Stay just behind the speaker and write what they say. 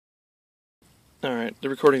Alright, the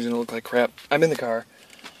recording's gonna look like crap. I'm in the car.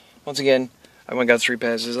 Once again, I went and got street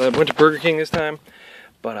passes. I went to Burger King this time,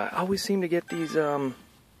 but I always seem to get these,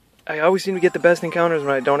 I always seem to get the best encounters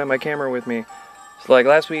when I don't have my camera with me. So like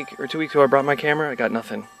last week, or 2 weeks ago, I brought my camera, I got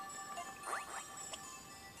nothing.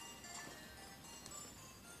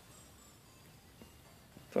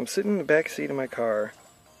 So I'm sitting in the back seat of my car,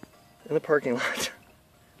 in the parking lot.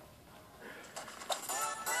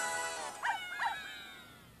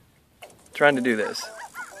 Trying to do this.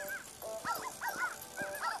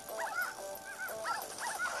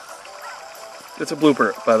 It's a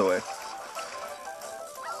blooper, by the way.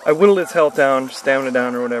 I whittled its health down, stamina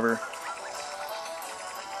down, or whatever.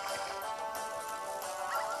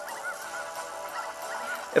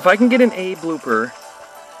 If I can get an A blooper,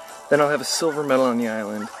 then I'll have a silver medal on the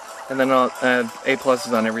island. And then I'll have A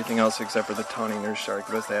pluses on everything else except for the tawny nurse shark,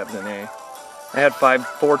 the best I have an A. I had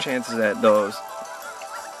 4 chances at those,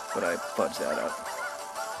 but I fudged that up.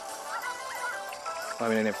 I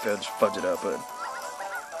mean, I didn't fudge it up, but...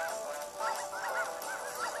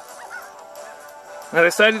 I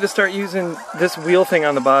decided to start using this wheel thing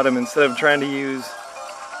on the bottom instead of trying to use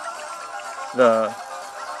the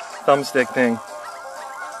thumbstick thing.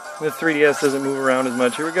 The 3DS doesn't move around as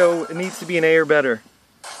much. Here we go. It needs to be an A or better.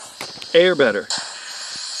 A or better.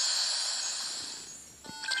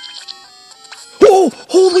 Oh!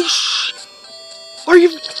 Holy sh! Are you...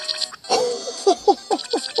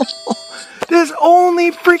 This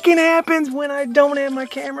only freaking happens when I don't have my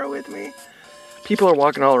camera with me. People are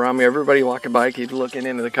walking all around me. Everybody walking by keeps looking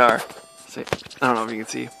into the car. See, I don't know if you can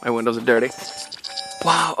see. My windows are dirty.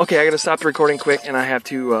 Wow. Okay, I gotta stop the recording quick, and I have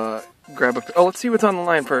to grab a... Oh, let's see what's on the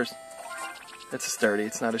line first. It's a sturdy.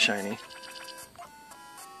 It's not a shiny.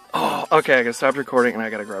 Oh, okay. I gotta stop recording, and I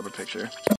gotta grab a picture.